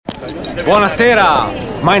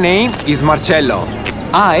Buonasera! My name is Marcello.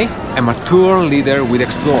 I am a tour leader with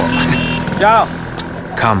Explore. Ciao!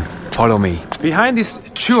 Come, follow me. Behind this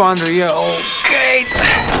 200-year-old gate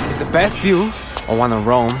is the best view of one of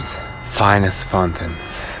Rome's finest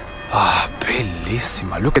fountains.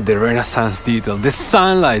 Bellissima. Look at the Renaissance detail, the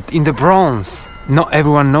sunlight in the bronze. Not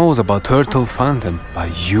everyone knows about Turtle Fountain,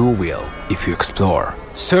 but you will if you explore.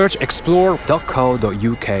 Search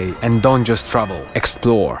explore.co.uk and don't just travel,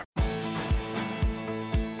 explore.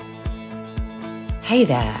 Hey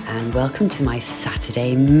there, and welcome to my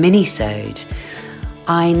Saturday Minisode.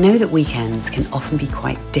 I know that weekends can often be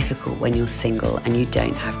quite difficult when you're single and you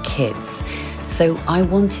don't have kids, so I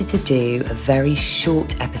wanted to do a very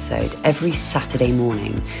short episode every Saturday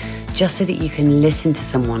morning, just so that you can listen to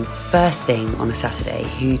someone first thing on a Saturday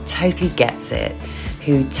who totally gets it,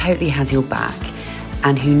 who totally has your back,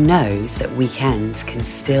 and who knows that weekends can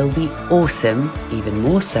still be awesome, even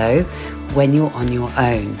more so, when you're on your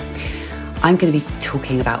own. I'm going to be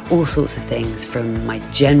talking about all sorts of things, from my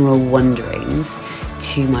general wonderings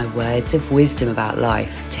to my words of wisdom about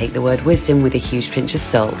life. Take the word wisdom with a huge pinch of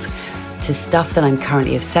salt, to stuff that I'm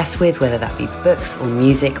currently obsessed with, whether that be books or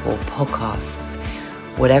music or podcasts.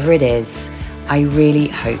 Whatever it is, I really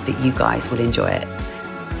hope that you guys will enjoy it.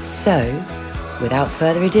 So, without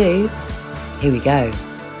further ado, here we go.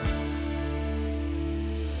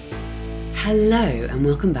 Hello and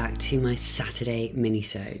welcome back to my Saturday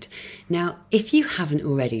Minisode. Now, if you haven't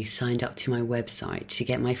already signed up to my website to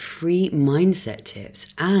get my free mindset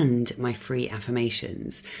tips and my free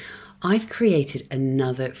affirmations, I've created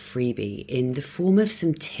another freebie in the form of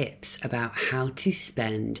some tips about how to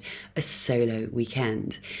spend a solo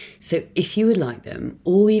weekend. So if you would like them,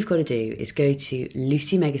 all you've got to do is go to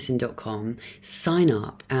lucymegacin.com, sign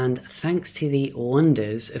up, and thanks to the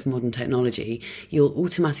wonders of modern technology, you'll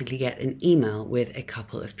automatically get an email with a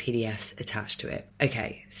couple of PDFs attached to it.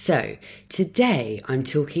 Okay, so today I'm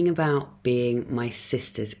talking about being my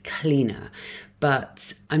sister's cleaner.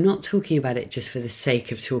 But I'm not talking about it just for the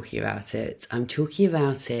sake of talking about it. I'm talking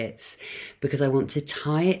about it because I want to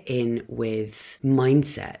tie it in with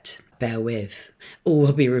mindset. Bear with, all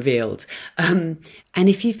will be revealed. And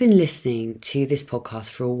if you've been listening to this podcast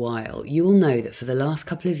for a while, you'll know that for the last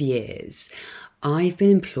couple of years, I've been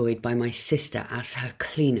employed by my sister as her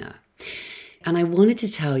cleaner. And I wanted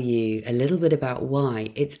to tell you a little bit about why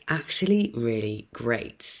it's actually really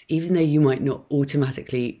great, even though you might not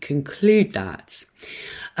automatically conclude that.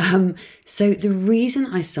 So the reason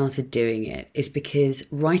I started doing it is because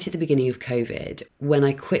right at the beginning of COVID, when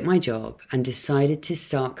I quit my job and decided to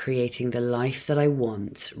start creating the life that I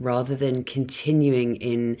want, rather than continuing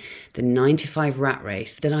in the 9-to-5 rat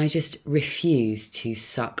race that I just refused to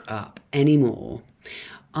suck up anymore,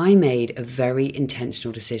 I made a very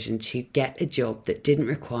intentional decision to get a job that didn't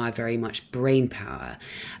require very much brain power,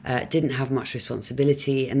 didn't have much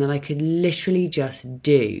responsibility, and that I could literally just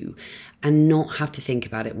do and not have to think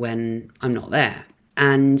about it when I'm not there.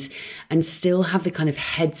 And still have the kind of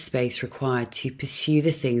headspace required to pursue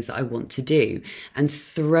the things that I want to do and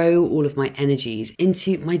throw all of my energies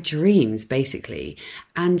into my dreams, basically.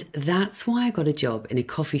 And that's why I got a job in a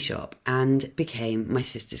coffee shop and became my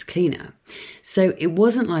sister's cleaner. So it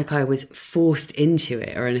wasn't like I was forced into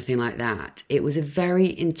it or anything like that. It was a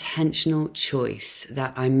very intentional choice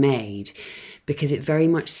that I made because it very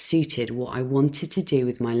much suited what I wanted to do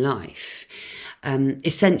with my life.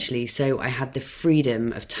 Essentially, so I had the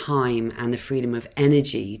freedom of time and the freedom of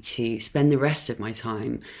energy to spend the rest of my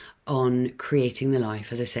time on creating the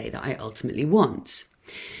life, as I say, that I ultimately want.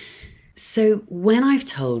 So when I've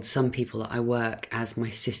told some people that I work as my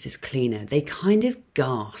sister's cleaner, they kind of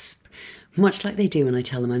gasp, much like they do when I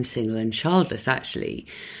tell them I'm single and childless, actually.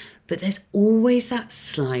 But there's always that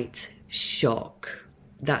slight shock,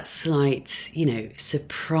 that slight,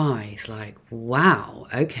 surprise, like, wow,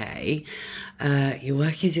 okay, you're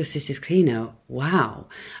working as your sister's cleaner, wow.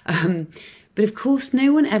 But of course,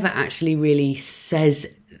 no one ever actually really says,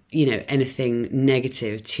 anything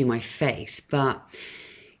negative to my face. But,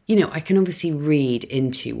 I can obviously read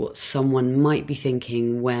into what someone might be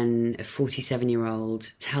thinking when a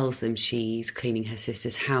 47-year-old tells them she's cleaning her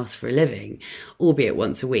sister's house for a living, albeit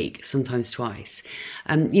once a week, sometimes twice.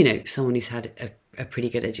 Someone who's had a pretty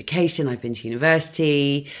good education, I've been to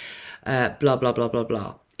university, blah, blah, blah, blah,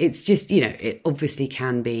 blah. It's just, it obviously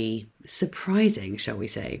can be surprising, shall we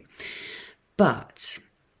say. But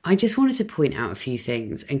I just wanted to point out a few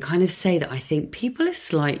things and kind of say that I think people are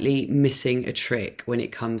slightly missing a trick when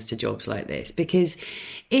it comes to jobs like this. Because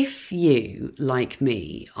if you, like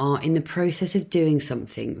me, are in the process of doing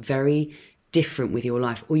something very different with your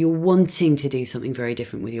life, or you're wanting to do something very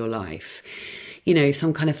different with your life,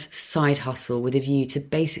 some kind of side hustle with a view to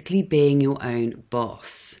basically being your own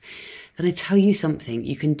boss, then I tell you something,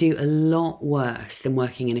 you can do a lot worse than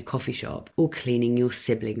working in a coffee shop or cleaning your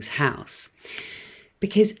sibling's house.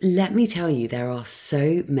 Because let me tell you, there are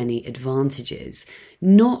so many advantages,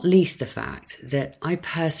 not least the fact that I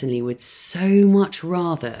personally would so much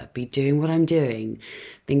rather be doing what I'm doing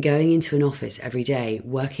than going into an office every day,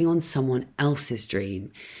 working on someone else's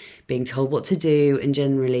dream, being told what to do and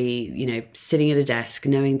generally, sitting at a desk,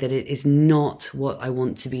 knowing that it is not what I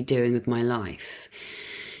want to be doing with my life.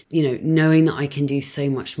 Knowing that I can do so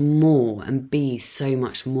much more and be so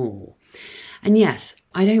much more. And yes,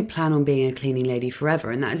 I don't plan on being a cleaning lady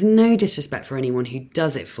forever, and that is no disrespect for anyone who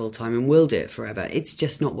does it full time and will do it forever. It's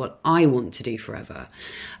just not what I want to do forever.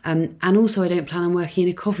 And also I don't plan on working in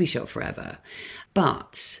a coffee shop forever.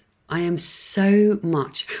 But I am so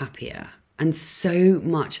much happier and so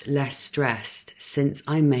much less stressed since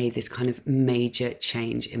I made this kind of major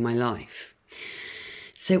change in my life.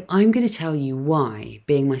 So I'm going to tell you why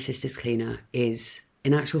being my sister's cleaner is,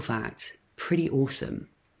 in actual fact, pretty awesome.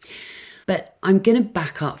 But I'm going to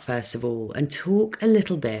back up first of all and talk a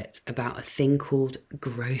little bit about a thing called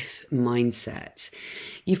growth mindset.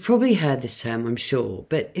 You've probably heard this term, I'm sure,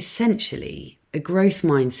 but essentially a growth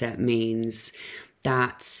mindset means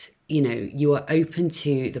that, you are open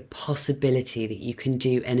to the possibility that you can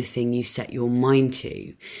do anything you set your mind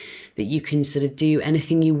to, that you can sort of do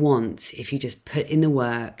anything you want if you just put in the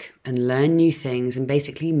work and learn new things and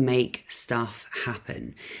basically make stuff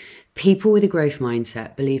happen. People with a growth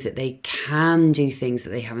mindset believe that they can do things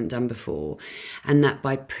that they haven't done before, and that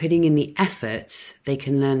by putting in the effort, they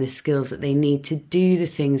can learn the skills that they need to do the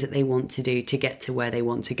things that they want to do to get to where they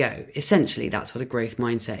want to go. Essentially, that's what a growth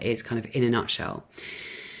mindset is, kind of in a nutshell.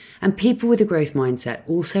 And people with a growth mindset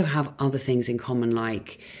also have other things in common,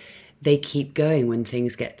 like they keep going when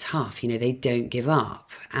things get tough. They don't give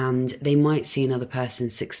up, and they might see another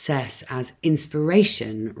person's success as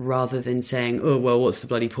inspiration rather than saying, oh, well, what's the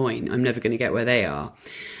bloody point? I'm never going to get where they are.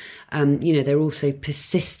 They're also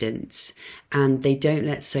persistent, and they don't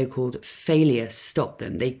let so-called failure stop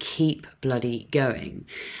them. They keep bloody going.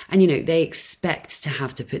 And, they expect to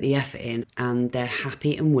have to put the effort in, and they're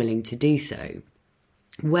happy and willing to do so.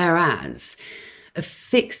 Whereas a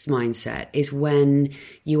fixed mindset is when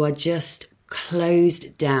you are just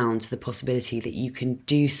closed down to the possibility that you can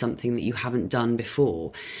do something that you haven't done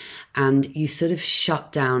before. And you sort of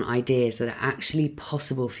shut down ideas that are actually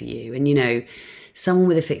possible for you. And, someone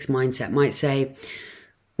with a fixed mindset might say,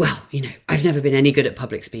 well, I've never been any good at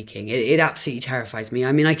public speaking. It absolutely terrifies me.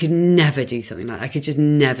 I mean, I could never do something like that. I could just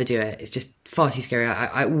never do it. It's just far too scary.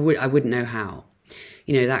 I wouldn't know how,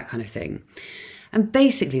 that kind of thing. And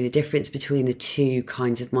basically the difference between the two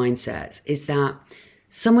kinds of mindsets is that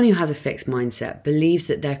someone who has a fixed mindset believes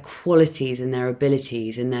that their qualities and their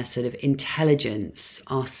abilities and their sort of intelligence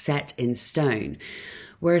are set in stone.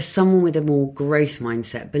 Whereas someone with a more growth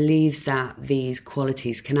mindset believes that these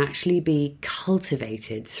qualities can actually be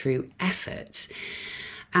cultivated through effort.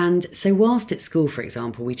 And so whilst at school, for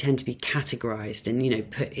example, we tend to be categorized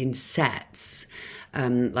and, put in sets,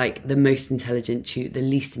 like the most intelligent to the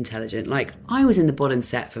least intelligent. Like I was in the bottom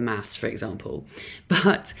set for maths, for example.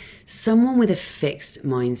 But someone with a fixed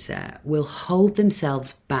mindset will hold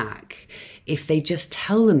themselves back if they just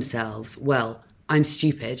tell themselves, well, I'm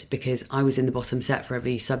stupid because I was in the bottom set for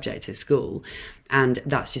every subject at school, and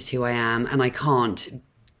that's just who I am, and I can't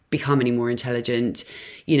become any more intelligent,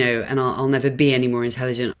 and I'll never be any more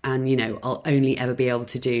intelligent, and, I'll only ever be able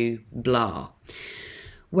to do blah.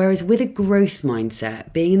 Whereas with a growth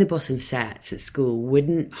mindset, being in the bottom sets at school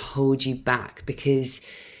wouldn't hold you back because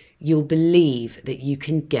you'll believe that you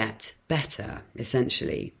can get better,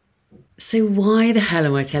 essentially. So why the hell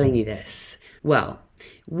am I telling you this? Well,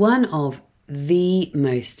 one of the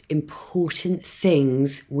most important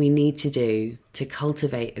things we need to do to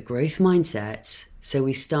cultivate a growth mindset, so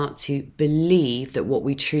we start to believe that what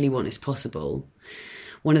we truly want is possible,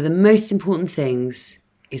 one of the most important things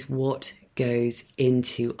is what goes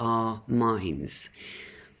into our minds.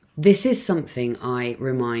 This is something I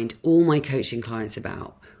remind all my coaching clients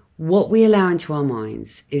about. What we allow into our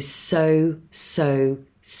minds is so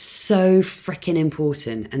freaking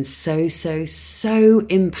important and so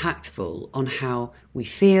impactful on how we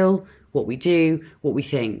feel, what we do, what we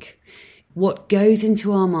think. What goes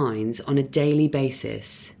into our minds on a daily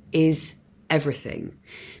basis is everything,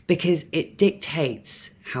 because it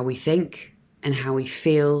dictates how we think and how we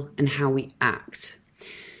feel and how we act.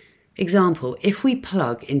 Example, if we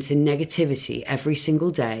plug into negativity every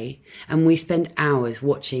single day and we spend hours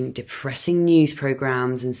watching depressing news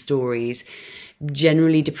programs and stories,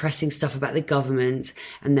 generally depressing stuff about the government,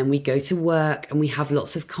 and then we go to work and we have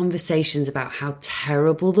lots of conversations about how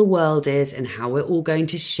terrible the world is and how we're all going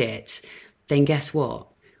to shit, then guess what?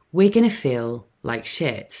 We're going to feel like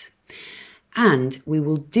shit. And we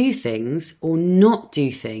will do things or not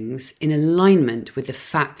do things in alignment with the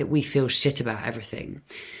fact that we feel shit about everything.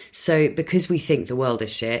 So because we think the world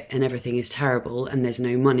is shit and everything is terrible and there's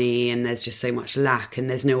no money and there's just so much lack and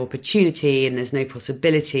there's no opportunity and there's no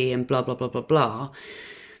possibility and blah, blah, blah, blah, blah,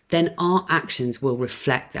 then our actions will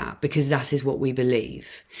reflect that, because that is what we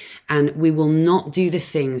believe. And we will not do the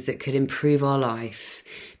things that could improve our life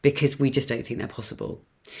because we just don't think they're possible.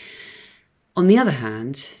 On the other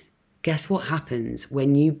hand, guess what happens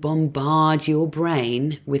when you bombard your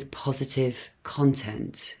brain with positive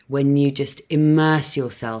content? When you just immerse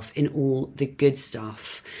yourself in all the good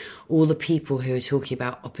stuff, all the people who are talking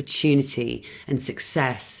about opportunity and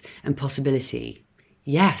success and possibility.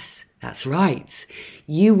 Yes, that's right.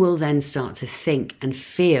 You will then start to think and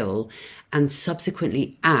feel and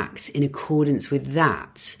subsequently act in accordance with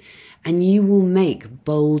that. And you will make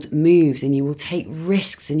bold moves and you will take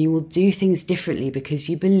risks and you will do things differently because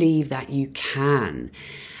you believe that you can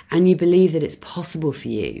and you believe that it's possible for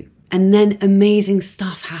you. And then amazing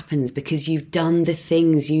stuff happens because you've done the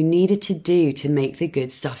things you needed to do to make the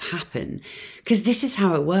good stuff happen. Because this is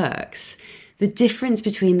how it works. The difference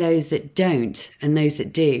between those that don't and those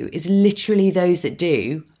that do is literally those that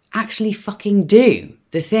do actually fucking do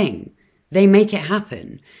the thing. They make it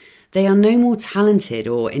happen. They are no more talented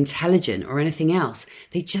or intelligent or anything else.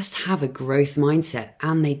 They just have a growth mindset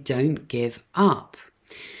and they don't give up.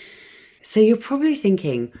 So you're probably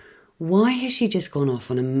thinking, why has she just gone off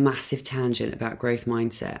on a massive tangent about growth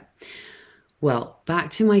mindset? Well, back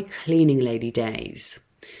to my cleaning lady days.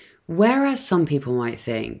 Whereas some people might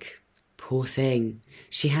think, poor thing,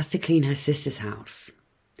 she has to clean her sister's house.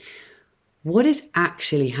 What is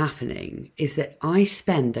actually happening is that I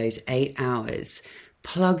spend those 8 hours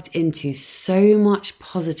plugged into so much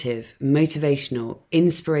positive, motivational,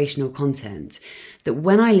 inspirational content that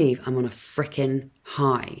when I leave, I'm on a frickin'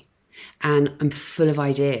 high and I'm full of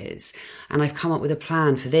ideas and I've come up with a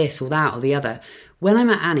plan for this or that or the other. When I'm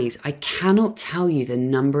at Annie's, I cannot tell you the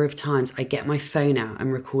number of times I get my phone out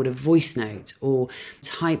and record a voice note or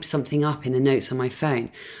type something up in the notes on my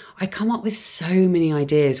phone. I come up with so many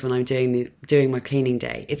ideas when I'm doing my cleaning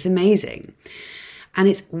day. It's amazing. And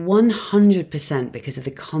it's 100% because of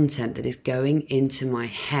the content that is going into my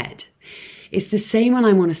head. It's the same when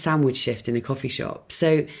I'm on a sandwich shift in the coffee shop.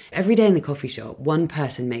 So every day in the coffee shop, one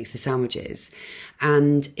person makes the sandwiches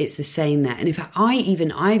and it's the same there. And in fact, I've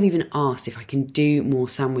even asked if I can do more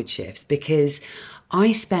sandwich shifts because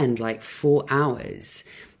I spend like 4 hours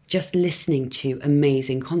just listening to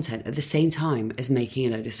amazing content at the same time as making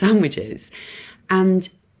a load of sandwiches. And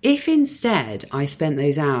if instead I spent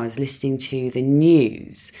those hours listening to the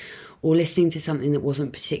news or listening to something that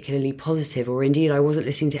wasn't particularly positive, or indeed I wasn't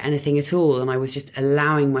listening to anything at all and I was just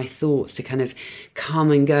allowing my thoughts to kind of come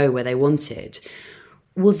and go where they wanted,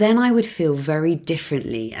 well, then I would feel very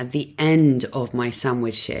differently at the end of my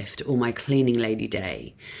sandwich shift or my cleaning lady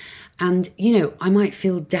day. And, I might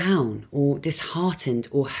feel down or disheartened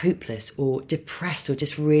or hopeless or depressed or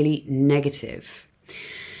just really negative.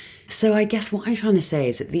 So I guess what I'm trying to say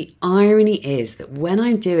is that the irony is that when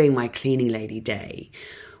I'm doing my cleaning lady day,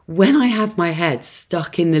 when I have my head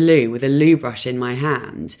stuck in the loo with a loo brush in my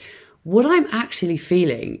hand, what I'm actually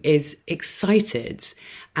feeling is excited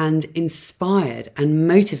and inspired and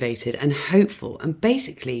motivated and hopeful and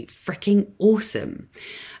basically freaking awesome.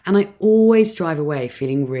 And I always drive away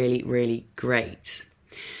feeling really, really great.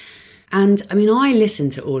 And I listen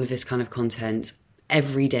to all of this kind of content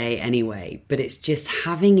every day anyway, but it's just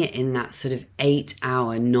having it in that sort of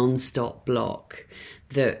 8-hour non-stop block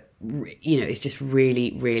that, is just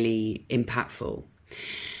really, really impactful.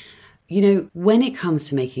 When it comes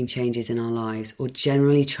to making changes in our lives or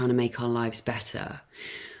generally trying to make our lives better,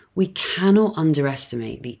 we cannot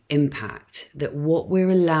underestimate the impact that what we're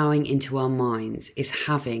allowing into our minds is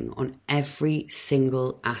having on every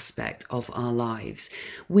single aspect of our lives.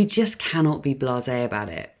 We just cannot be blasé about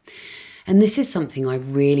it. And this is something I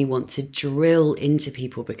really want to drill into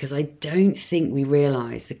people because I don't think we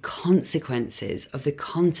realise the consequences of the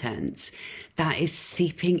content that is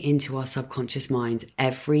seeping into our subconscious minds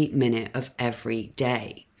every minute of every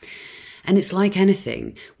day. And it's like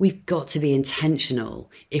anything, we've got to be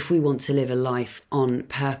intentional if we want to live a life on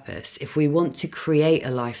purpose, if we want to create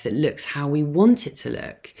a life that looks how we want it to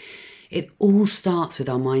look. It all starts with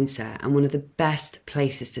our mindset, and one of the best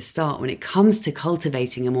places to start when it comes to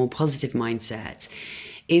cultivating a more positive mindset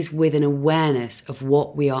is with an awareness of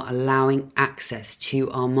what we are allowing access to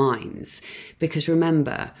our minds. Because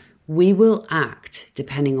remember, we will act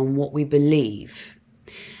depending on what we believe.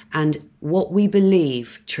 And what we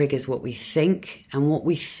believe triggers what we think, and what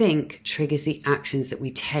we think triggers the actions that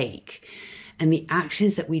we take. And the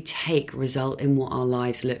actions that we take result in what our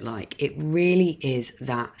lives look like. It really is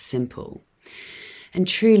that simple. And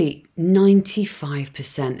truly,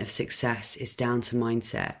 95% of success is down to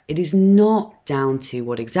mindset. It is not down to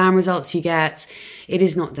what exam results you get. It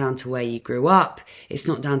is not down to where you grew up. It's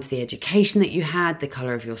not down to the education that you had, the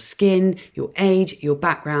color of your skin, your age, your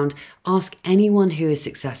background. Ask anyone who is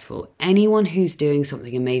successful, anyone who's doing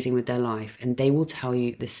something amazing with their life, and they will tell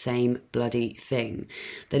you the same bloody thing,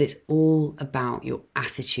 that it's all about your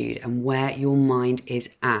attitude and where your mind is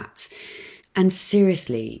at. And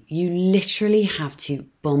seriously, you literally have to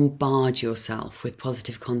bombard yourself with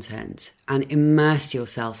positive content and immerse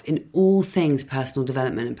yourself in all things personal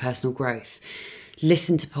development and personal growth.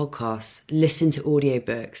 Listen to podcasts, listen to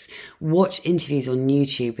audiobooks, watch interviews on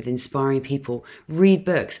YouTube with inspiring people, read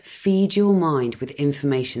books, feed your mind with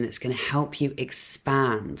information that's going to help you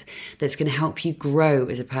expand, that's going to help you grow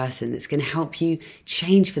as a person, that's going to help you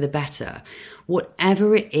change for the better.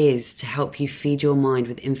 Whatever it is to help you feed your mind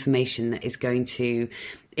with information that is going to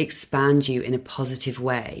expand you in a positive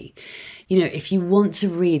way. You know, if you want to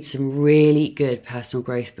read some really good personal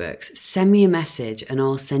growth books, send me a message and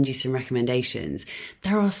I'll send you some recommendations.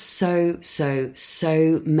 There are so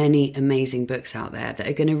many amazing books out there that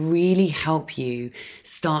are going to really help you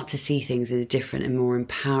start to see things in a different and more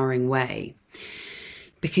empowering way.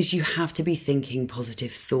 Because you have to be thinking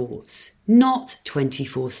positive thoughts, not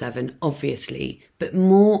 24/7, obviously, but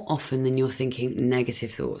more often than you're thinking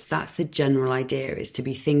negative thoughts. That's the general idea, is to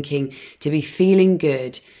be feeling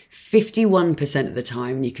good 51% of the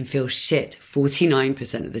time, and you can feel shit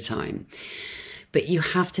 49% of the time. But you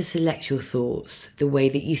have to select your thoughts the way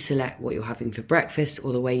that you select what you're having for breakfast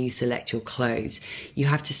or the way you select your clothes. You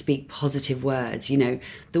have to speak positive words. You know,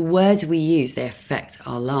 the words we use, they affect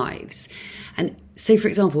our lives. And so, for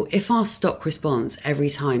example, if our stock response every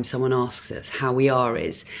time someone asks us how we are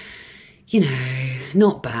is, you know,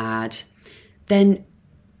 not bad, then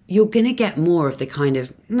you're going to get more of the kind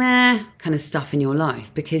of meh kind of stuff in your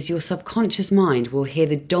life, because your subconscious mind will hear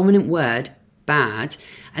the dominant word bad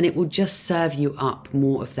and it will just serve you up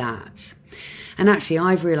more of that. And actually,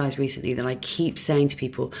 I've realized recently that I keep saying to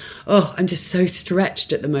people, oh, I'm just so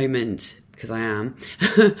stretched at the moment, because I am.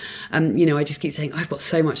 You know, I just keep saying, I've got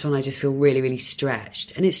so much on, I just feel really, really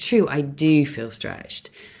stretched. And it's true, I do feel stretched,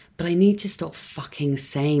 but I need to stop fucking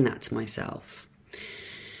saying that to myself.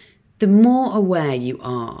 The more aware you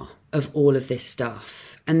are of all of this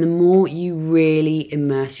stuff, and the more you really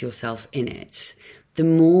immerse yourself in it, the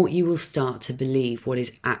more you will start to believe what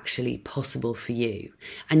is actually possible for you.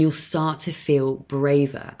 And you'll start to feel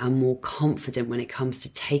braver and more confident when it comes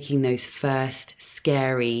to taking those first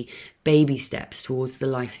scary baby steps towards the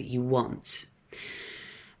life that you want.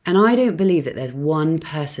 And I don't believe that there's one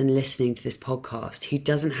person listening to this podcast who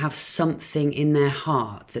doesn't have something in their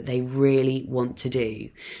heart that they really want to do,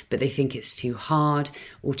 but they think it's too hard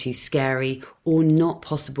or too scary or not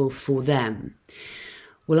possible for them.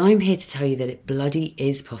 Well, I'm here to tell you that it bloody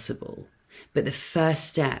is possible. But the first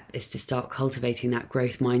step is to start cultivating that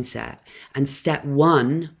growth mindset. And step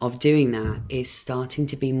one of doing that is starting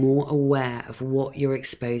to be more aware of what you're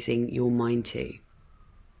exposing your mind to.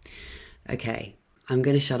 Okay, I'm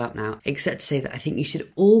going to shut up now, except to say that I think you should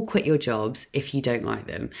all quit your jobs if you don't like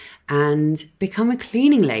them and become a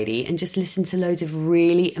cleaning lady and just listen to loads of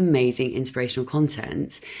really amazing inspirational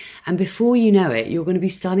content. And before you know it, you're going to be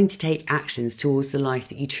starting to take actions towards the life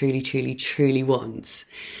that you truly want.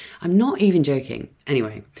 I'm not even joking.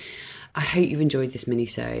 Anyway, I hope you've enjoyed this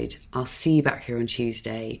minisode. I'll see you back here on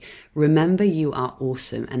Tuesday. Remember, you are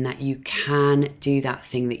awesome and that you can do that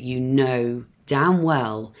thing that you know damn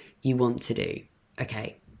well you want to do.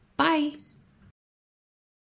 Okay, bye.